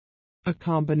A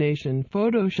combination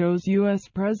photo shows U.S.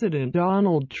 President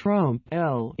Donald Trump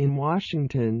in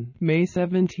Washington, May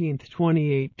 17,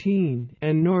 2018,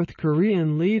 and North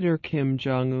Korean leader Kim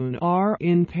Jong-un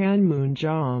in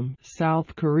Panmunjom,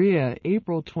 South Korea,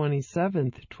 April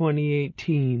 27,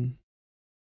 2018.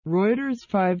 Reuters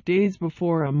 5 days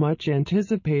before a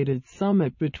much-anticipated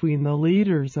summit between the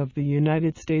leaders of the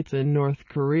United States and North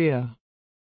Korea.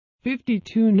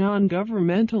 52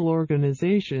 non-governmental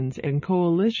organizations and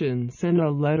coalitions sent a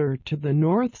letter to the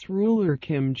North's ruler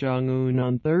Kim Jong-un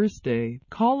on Thursday,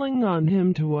 calling on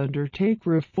him to undertake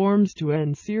reforms to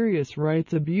end serious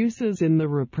rights abuses in the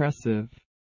repressive,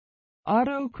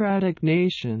 autocratic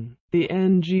nation. The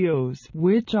NGOs,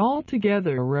 which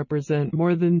altogether represent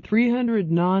more than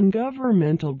 300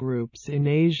 non-governmental groups in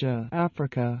Asia,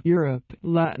 Africa, Europe,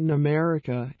 Latin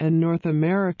America, and North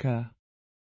America,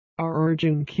 are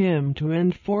urging Kim to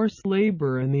end forced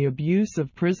labor and the abuse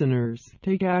of prisoners,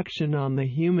 take action on the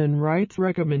human rights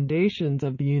recommendations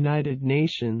of the United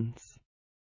Nations,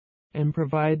 and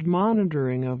provide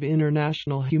monitoring of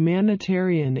international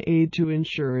humanitarian aid to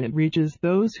ensure it reaches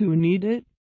those who need it.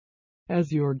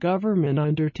 As your government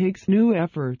undertakes new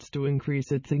efforts to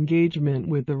increase its engagement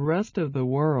with the rest of the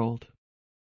world,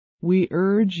 we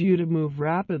urge you to move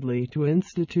rapidly to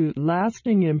institute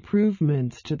lasting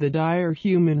improvements to the dire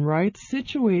human rights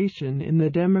situation in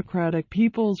the Democratic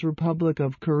People's Republic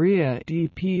of Korea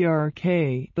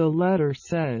 (DPRK), the letter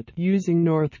said, using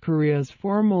North Korea's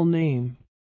formal name.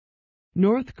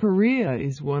 North Korea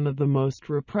is one of the most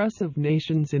repressive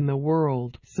nations in the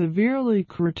world, severely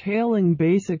curtailing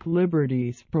basic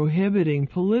liberties, prohibiting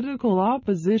political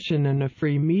opposition and a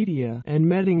free media, and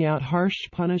meting out harsh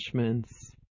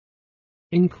punishments,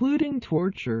 including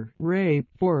torture, rape,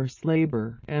 forced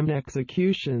labor, and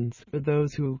executions, for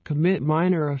those who commit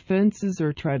minor offenses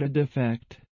or try to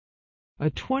defect. A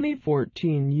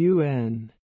 2014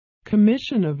 UN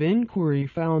Commission of Inquiry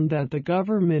found that the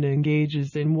government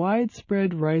engages in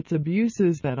widespread rights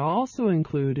abuses that also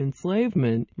include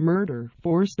enslavement, murder,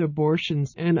 forced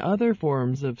abortions, and other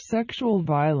forms of sexual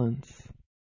violence.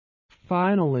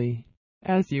 Finally,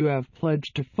 as you have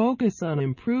pledged to focus on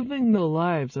improving the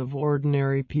lives of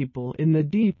ordinary people in the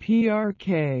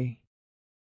DPRK,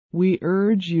 we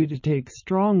urge you to take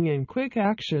strong and quick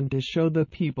action to show the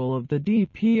people of the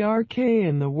DPRK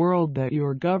and the world that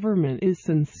your government is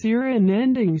sincere in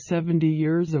ending 70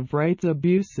 years of rights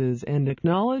abuses and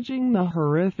acknowledging the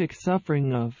horrific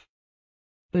suffering of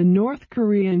the North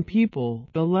Korean people,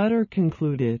 the letter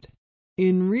concluded.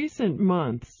 In recent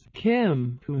months,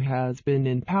 Kim, who has been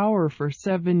in power for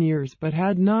 7 years but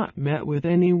had not met with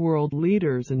any world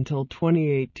leaders until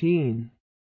 2018,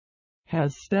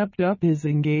 has stepped up his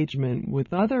engagement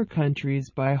with other countries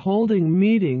by holding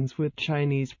meetings with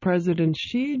Chinese President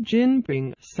Xi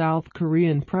Jinping, South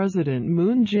Korean President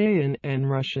Moon Jae-in, and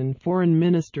Russian Foreign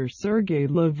Minister Sergei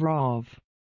Lavrov.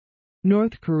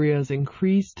 North Korea's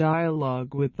increased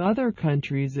dialogue with other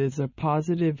countries is a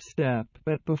positive step,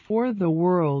 but before the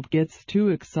world gets too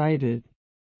excited,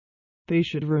 they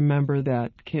should remember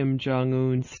that Kim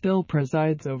Jong-un still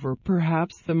presides over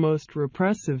perhaps the most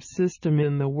repressive system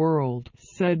in the world,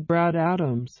 said Brad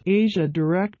Adams, Asia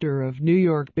director of New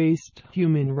York-based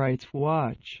Human Rights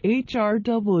Watch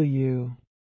 (HRW),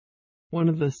 one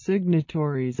of the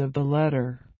signatories of the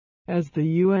letter. As the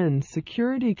UN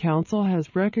Security Council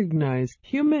has recognized,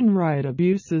 human rights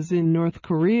abuses in North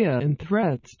Korea and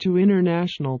threats to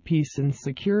international peace and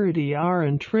security are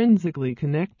intrinsically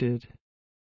connected.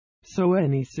 So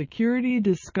any security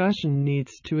discussion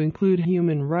needs to include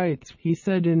human rights, he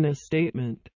said in a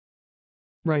statement.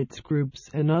 Rights groups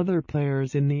and other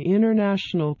players in the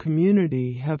international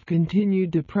community have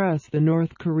continued to press the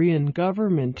North Korean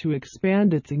government to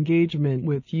expand its engagement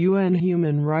with UN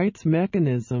human rights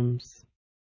mechanisms.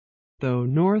 Though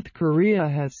North Korea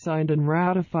has signed and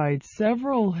ratified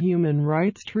several human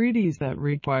rights treaties that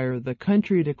require the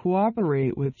country to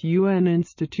cooperate with UN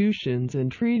institutions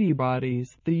and treaty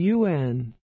bodies, the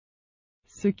UN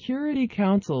Security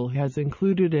Council has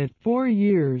included it 4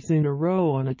 years in a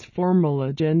row on its formal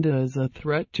agenda as a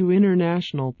threat to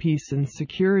international peace and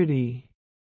security.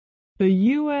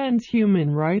 The UN's Human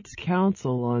Rights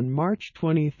Council on March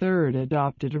 23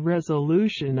 adopted a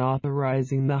resolution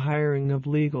authorizing the hiring of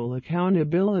legal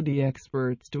accountability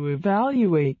experts to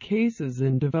evaluate cases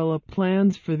and develop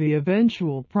plans for the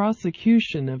eventual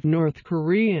prosecution of North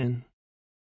Korean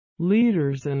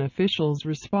leaders and officials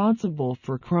responsible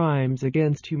for crimes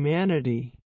against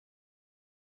humanity.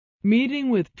 Meeting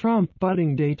with Trump.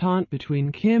 Budding détente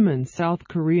between Kim and South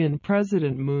Korean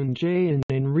President Moon Jae-in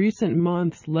in recent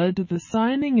months led to the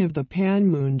signing of the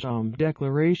Panmunjom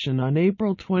Declaration on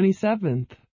April 27.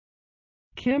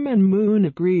 Kim and Moon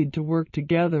agreed to work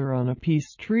together on a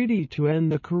peace treaty to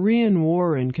end the Korean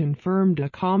War and confirmed a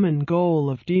common goal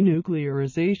of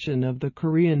denuclearization of the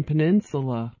Korean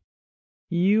Peninsula.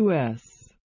 U.S.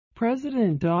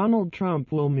 President Donald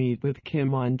Trump will meet with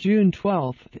Kim on June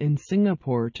 12 in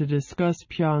Singapore to discuss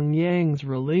Pyongyang's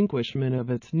relinquishment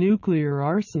of its nuclear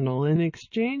arsenal in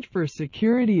exchange for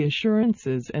security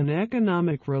assurances and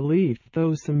economic relief,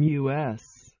 though some U.S.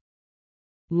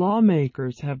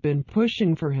 lawmakers have been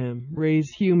pushing for him to raise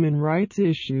human rights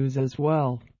issues as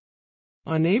well.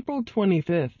 On April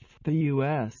 25, the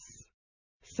U.S.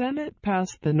 Senate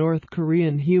passed the North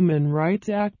Korean Human Rights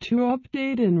Act to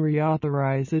update and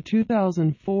reauthorize a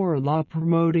 2004 law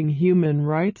promoting human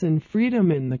rights and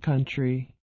freedom in the country.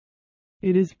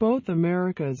 It is both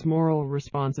America's moral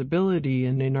responsibility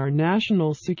and in our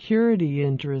national security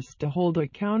interest to hold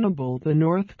accountable the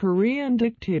North Korean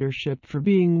dictatorship for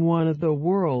being one of the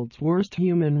world's worst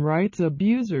human rights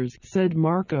abusers, said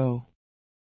Marco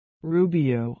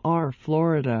Rubio, R.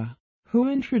 Florida, who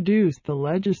introduced the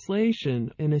legislation,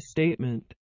 in a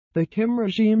statement. The Kim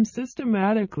regime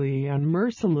systematically and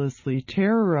mercilessly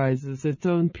terrorizes its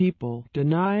own people,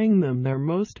 denying them their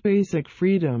most basic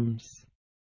freedoms.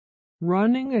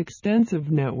 Running extensive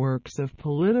networks of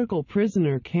political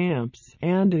prisoner camps,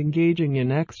 and engaging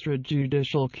in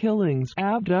extrajudicial killings,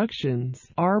 abductions,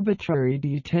 arbitrary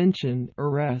detention,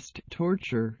 arrest,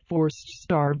 torture, forced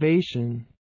starvation,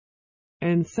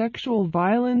 and sexual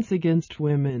violence against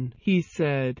women, he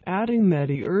said, adding that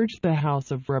he urged the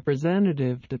House of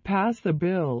Representatives to pass the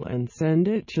bill and send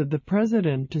it to the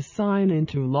president to sign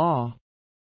into law.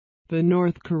 The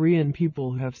North Korean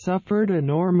people have suffered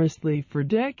enormously for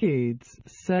decades,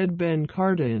 said Ben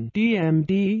Cardin,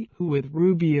 DMD, who with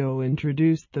Rubio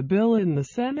introduced the bill in the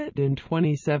Senate in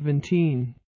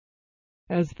 2017.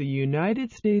 As the United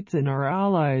States and our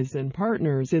allies and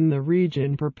partners in the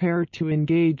region prepare to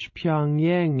engage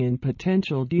Pyongyang in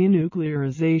potential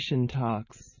denuclearization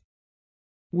talks,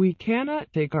 we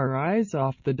cannot take our eyes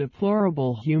off the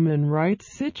deplorable human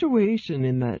rights situation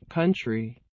in that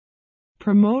country.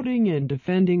 Promoting and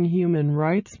defending human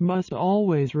rights must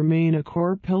always remain a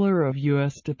core pillar of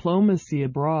U.S. diplomacy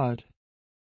abroad.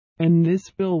 And this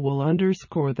bill will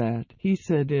underscore that, he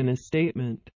said in a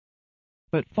statement.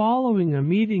 But following a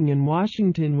meeting in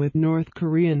Washington with North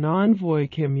Korean envoy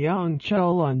Kim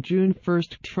Yong-chul on June 1,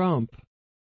 Trump,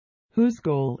 whose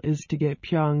goal is to get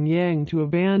Pyongyang to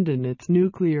abandon its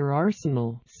nuclear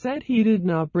arsenal, said he did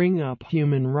not bring up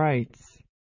human rights.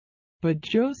 But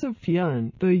Joseph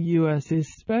Yun, the U.S.'s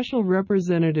special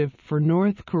representative for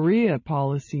North Korea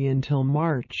policy until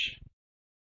March,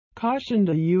 cautioned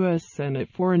a U.S. Senate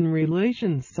Foreign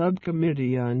Relations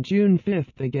Subcommittee on June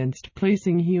 5 against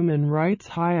placing human rights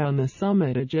high on the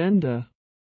summit agenda.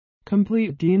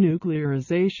 Complete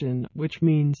denuclearization, which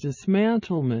means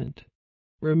dismantlement,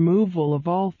 removal of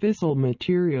all fissile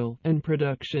material, and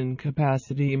production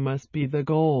capacity must be the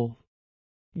goal,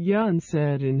 Yun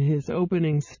said in his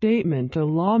opening statement to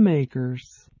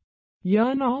lawmakers.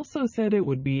 Yun also said it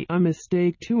would be a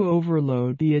mistake to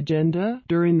overload the agenda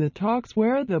during the talks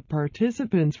where the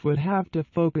participants would have to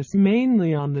focus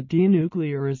mainly on the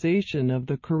denuclearization of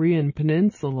the Korean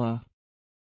Peninsula.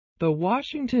 The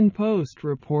Washington Post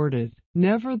reported.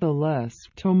 Nevertheless,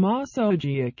 Tommaso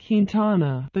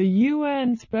Quintana, the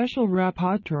UN Special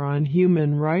Rapporteur on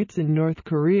Human Rights in North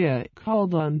Korea,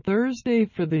 called on Thursday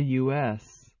for the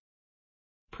U.S.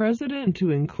 President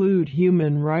to include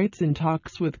human rights in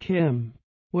talks with Kim.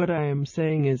 What I am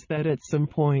saying is that at some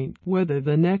point, whether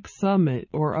the next summit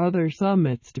or other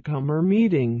summits to come or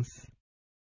meetings,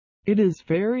 it is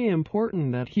very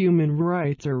important that human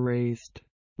rights are raised.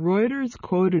 Reuters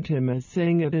quoted him as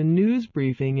saying at a news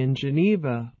briefing in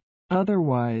Geneva.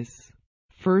 Otherwise,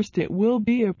 first it will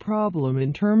be a problem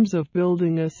in terms of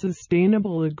building a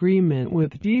sustainable agreement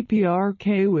with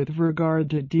DPRK with regard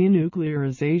to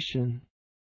denuclearization.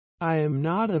 I am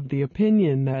not of the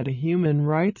opinion that a human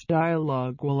rights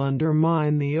dialogue will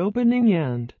undermine the opening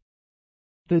and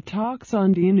the talks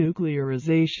on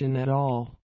denuclearization at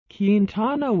all.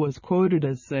 Quintana was quoted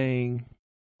as saying,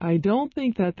 I don't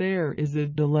think that there is a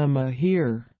dilemma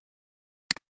here.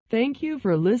 Thank you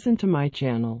for listening to my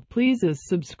channel. Please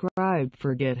subscribe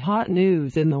for get hot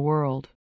news in the world.